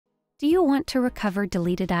Do you want to recover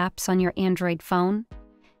deleted apps on your Android phone?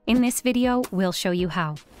 In this video, we'll show you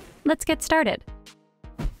how. Let's get started.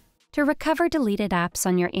 To recover deleted apps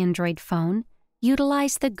on your Android phone,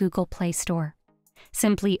 utilize the Google Play Store.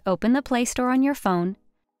 Simply open the Play Store on your phone,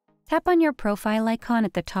 tap on your profile icon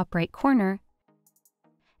at the top right corner,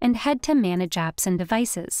 and head to Manage Apps and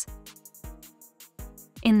Devices.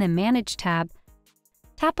 In the Manage tab,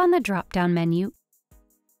 tap on the drop-down menu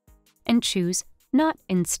and choose Not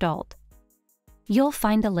Installed. You'll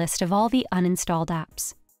find a list of all the uninstalled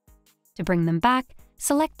apps. To bring them back,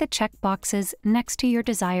 select the checkboxes next to your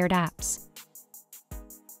desired apps.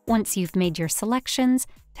 Once you've made your selections,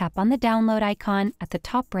 tap on the download icon at the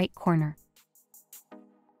top right corner.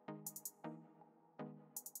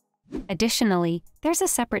 Additionally, there's a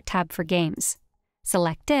separate tab for games.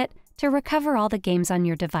 Select it to recover all the games on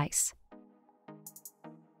your device.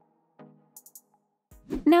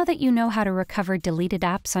 Now that you know how to recover deleted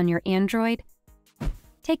apps on your Android,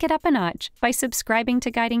 take it up a notch by subscribing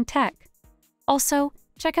to Guiding Tech. Also,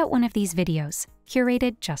 check out one of these videos,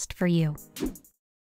 curated just for you.